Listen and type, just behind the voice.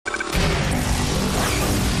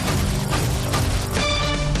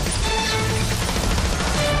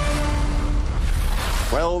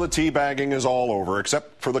the teabagging is all over,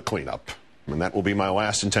 except for the cleanup. And that will be my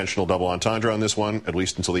last intentional double entendre on this one, at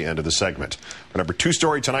least until the end of the segment. Our number 2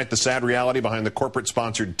 story tonight, the sad reality behind the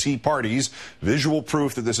corporate-sponsored tea parties. Visual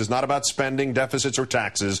proof that this is not about spending, deficits, or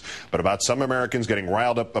taxes, but about some Americans getting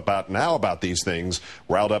riled up about these things,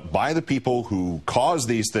 riled up by the people who cause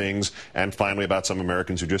these things, and finally about some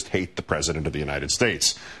Americans who just hate the President of the United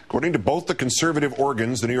States. According to both the conservative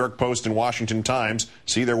organs, the New York Post and Washington Times,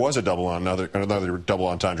 see, there was another double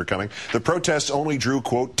entendre coming, the protests only drew,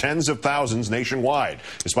 quote, tens of thousands nationwide,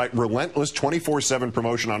 despite relentless 24/7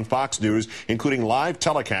 promotion on Fox News, including live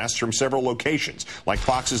telecasts from several locations, like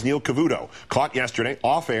Fox's Neil Cavuto, caught yesterday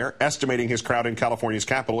off-air estimating his crowd in California's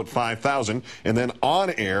capital at 5,000, and then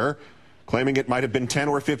on-air claiming it might have been 10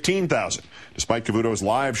 or 15,000. Despite Cavuto's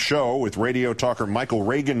live show with radio talker Michael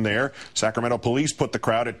Reagan there, Sacramento police put the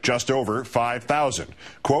crowd at just over 5,000.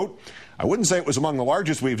 Quote, I wouldn't say it was among the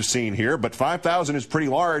largest we've seen here, but 5,000 is pretty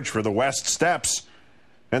large for the West Steps.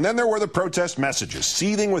 And then there were the protest messages,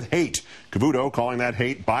 seething with hate. Cavuto calling that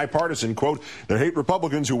hate bipartisan, quote, they hate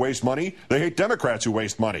Republicans who waste money, they hate Democrats who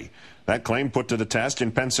waste money. That claim put to the test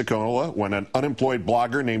in Pensacola when an unemployed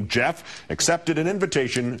blogger named Jeff accepted an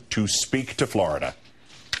invitation to speak to Florida.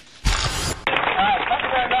 Thank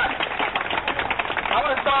you very much. I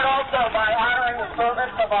want to start also by honoring the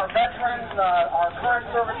service of our veterans, our current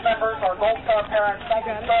service members, our Gold Star parents. Thank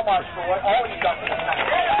you so much for what all you've done for this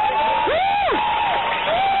country.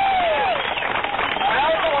 I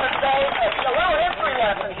also want to say a little history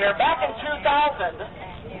lesson here. Back in 2000,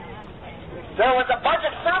 there was a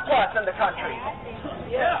budget surplus in the country.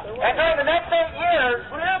 And during the next 8 years,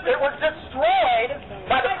 it was destroyed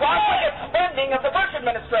by the profligate spending of the Bush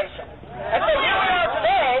administration. And so here we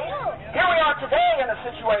are today in a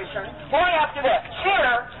situation. Let me ask you this.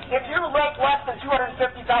 Cheer if you make less than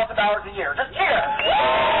 $250,000 a year. Just cheer.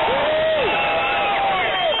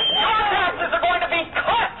 Your taxes are going to be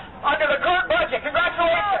cut under the current budget.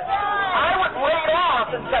 Congratulations. I was laid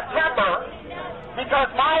off in September because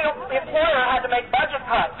my employer had to make budget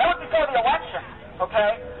cuts. That was before the election,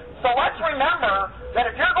 okay? So let's remember that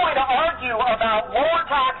if you're going to argue about lower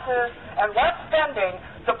taxes and less spending,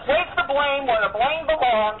 to place the blame where the blame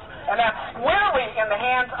belongs, and that's squarely in the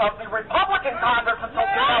hands of the Republican Congress until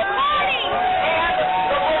 2008 and the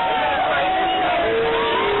Bush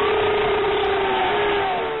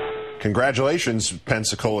administration. Congratulations,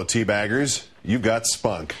 Pensacola teabaggers. You've got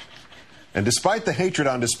spunk. And despite the hatred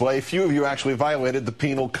on display, few of you actually violated the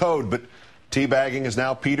penal code, but teabagging is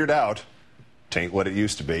now petered out. Tain't what it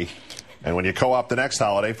used to be. And when you co-opt the next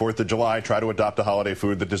holiday, 4th of July, try to adopt a holiday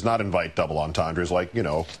food that does not invite double entendres like, you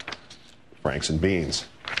know, Franks and beans.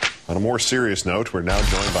 On a more serious note, we're now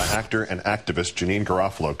joined by actor and activist Janeane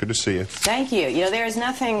Garofalo. Good to see you. Thank you. You know, there is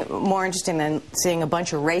nothing more interesting than seeing a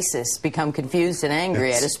bunch of racists become confused and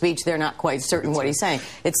angry at a speech they're not quite certain what he's saying.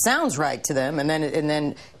 It sounds right to them, and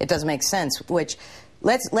then it doesn't make sense, which...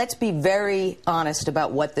 Let's be very honest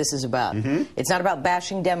about what this is about. It's not about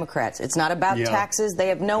bashing Democrats. It's not about taxes. They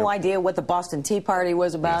have no idea what the Boston Tea Party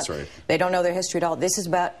was about. That's right. They don't know their history at all. This is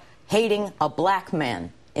about hating a black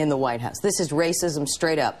man in the White House. This is racism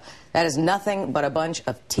straight up. That is nothing but a bunch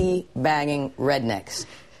of tea-bagging rednecks.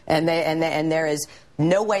 And there is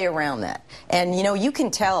no way around that. And, you know, you can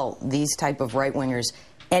tell these type of right-wingers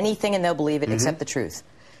anything and they'll believe it except the truth.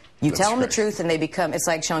 You tell them the truth and they become, it's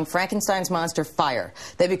like showing Frankenstein's monster fire.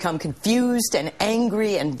 They become confused and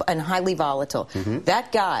angry and highly volatile.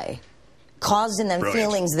 That guy caused in them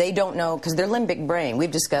feelings they don't know, because their limbic brain,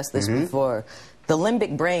 we've discussed this before, the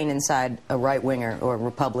limbic brain inside a right-winger or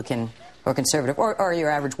Republican or conservative or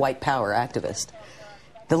your average white power activist,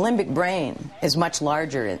 the limbic brain is much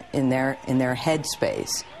larger in their head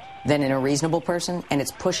space than in a reasonable person, and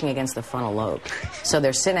it's pushing against the frontal lobe. So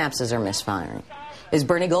their synapses are misfiring. Is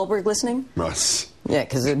Bernie Goldberg listening? Yes. Yeah,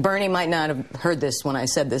 because Bernie might not have heard this when I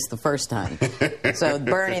said this the first time. So,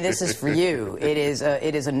 Bernie, this is for you. It is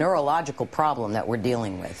a neurological problem that we're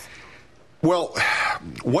dealing with. Well,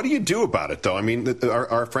 what do you do about it, though? I mean,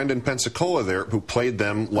 our friend in Pensacola there, who played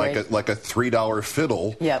them like a $3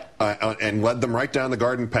 fiddle, and led them right down the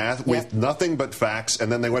garden path with nothing but facts, and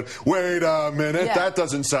then they went, "Wait a minute, that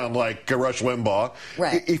doesn't sound like Rush Limbaugh."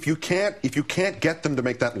 Right. If you can't get them to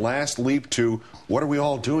make that last leap to what are we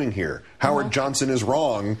all doing here? Howard Johnson is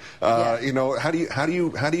wrong. You know, how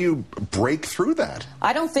do you break through that?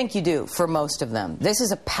 I don't think you do for most of them. This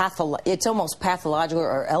is it's almost pathological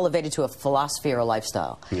or elevated to a philosophy or a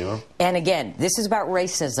lifestyle. Yeah. And again, this is about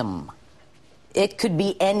racism. It could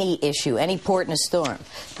be any issue, any port in a storm.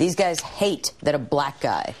 These guys hate that a black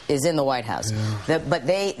guy is in the White House. But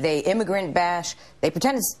they immigrant bash. They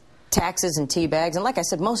pretend it's taxes and tea bags. And like I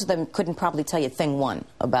said, most of them couldn't probably tell you thing one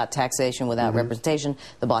about taxation without representation,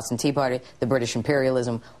 the Boston Tea Party, the British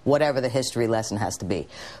imperialism, whatever the history lesson has to be.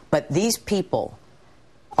 But these people,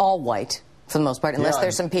 all white, for the most part, unless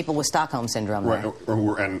there's some people with Stockholm Syndrome there.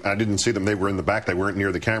 Right, and I didn't see them. They were in the back. They weren't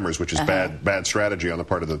near the cameras, which is bad strategy on the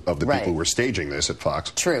part of the people who were staging this at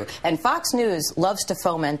Fox. True. And Fox News loves to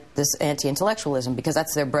foment this anti-intellectualism because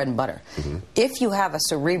that's their bread and butter. If you have a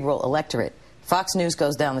cerebral electorate, Fox News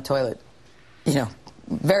goes down the toilet, you know,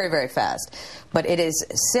 very, very fast. But it is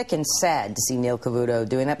sick and sad to see Neil Cavuto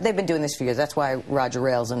doing that. They've been doing this for years. That's why Roger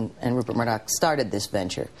Ailes and Rupert Murdoch started this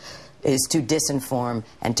venture, is to disinform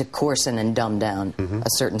and to coarsen and dumb down a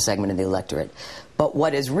certain segment of the electorate. But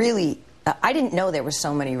what is really, I didn't know there were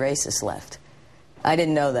so many racists left. I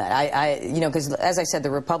didn't know that. You know, because as I said, the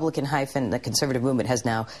Republican hyphen, the conservative movement has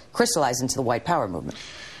now crystallized into the white power movement.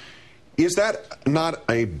 Is that not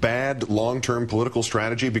a bad long-term political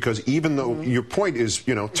strategy? Because even though your point is,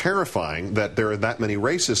 you know, terrifying that there are that many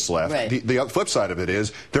racists left, the flip side of it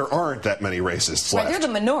is there aren't that many racists left. They're the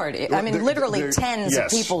minority. I mean, literally tens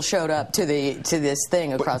of people showed up to this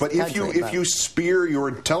thing across the country. But if you spear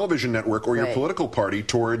your television network or your political party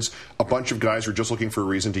towards a bunch of guys who are just looking for a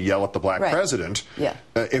reason to yell at the black president,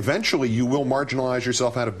 eventually you will marginalize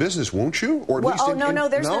yourself out of business, won't you? Or at least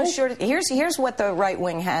there's no shortage. Here's what the right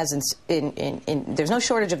wing has there's no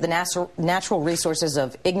shortage of the natural resources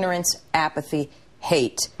of ignorance, apathy,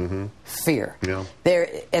 hate, fear.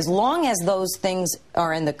 As long as those things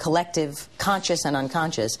are in the collective conscious and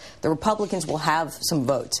unconscious, the Republicans will have some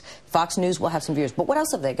votes. Fox News will have some viewers. But what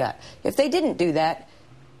else have they got? If they didn't do that,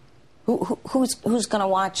 who's going to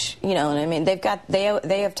watch? You know what I mean? They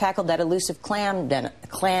have tackled that elusive clam.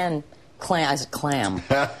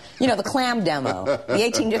 You know, the clam demo, the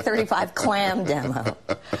 18 to 35 clam demo,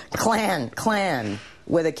 clan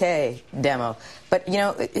with a K demo. But you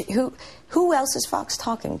know, who else is Fox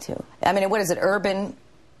talking to? I mean, what is it? Urban,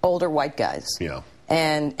 older white guys. Yeah.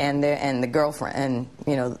 And the girlfriend, and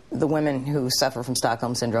you know, the women who suffer from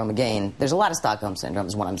Stockholm Syndrome. Again, there's a lot of Stockholm Syndrome,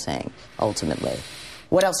 is what I'm saying. Ultimately,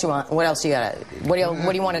 what else you want? What else you got? What do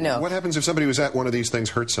you want to know? What happens if somebody who's at one of these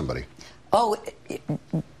things hurts somebody? Oh,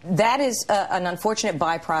 that is an unfortunate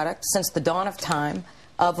byproduct since the dawn of time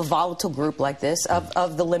of a volatile group like this,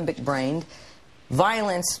 of the limbic brain.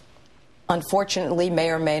 Violence, unfortunately,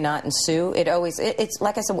 may or may not ensue. It's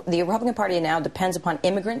like I said, the Republican Party now depends upon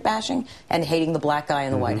immigrant bashing and hating the black guy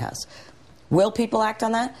in the White House. Will people act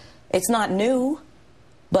on that? It's not new.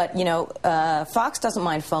 But, you know, Fox doesn't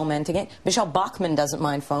mind fomenting it. Michelle Bachmann doesn't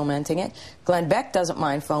mind fomenting it. Glenn Beck doesn't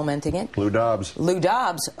mind fomenting it. Lou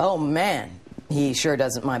Dobbs, oh, man, he sure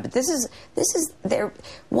doesn't mind. But this is their,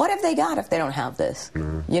 what have they got if they don't have this?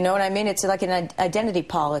 You know what I mean? It's like an identity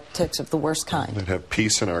politics of the worst kind. They'd have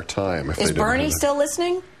peace in our time if they didn't. Is Bernie still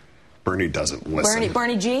listening? Bernie doesn't listen.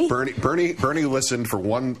 Bernie G? Bernie listened for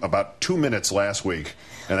about 2 minutes last week.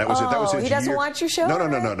 And that was it. That was his he doesn't watch your show?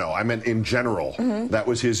 No. I meant in general. That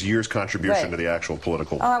was his year's contribution to the actual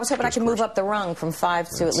political I was hoping I could move up the rung from 5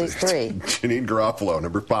 to at least 3. Janeane Garofalo,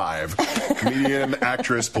 number 5. Comedian,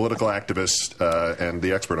 actress, political activist, and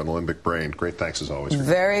the expert on the limbic brain. Great thanks as always.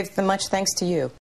 Very much thanks to you.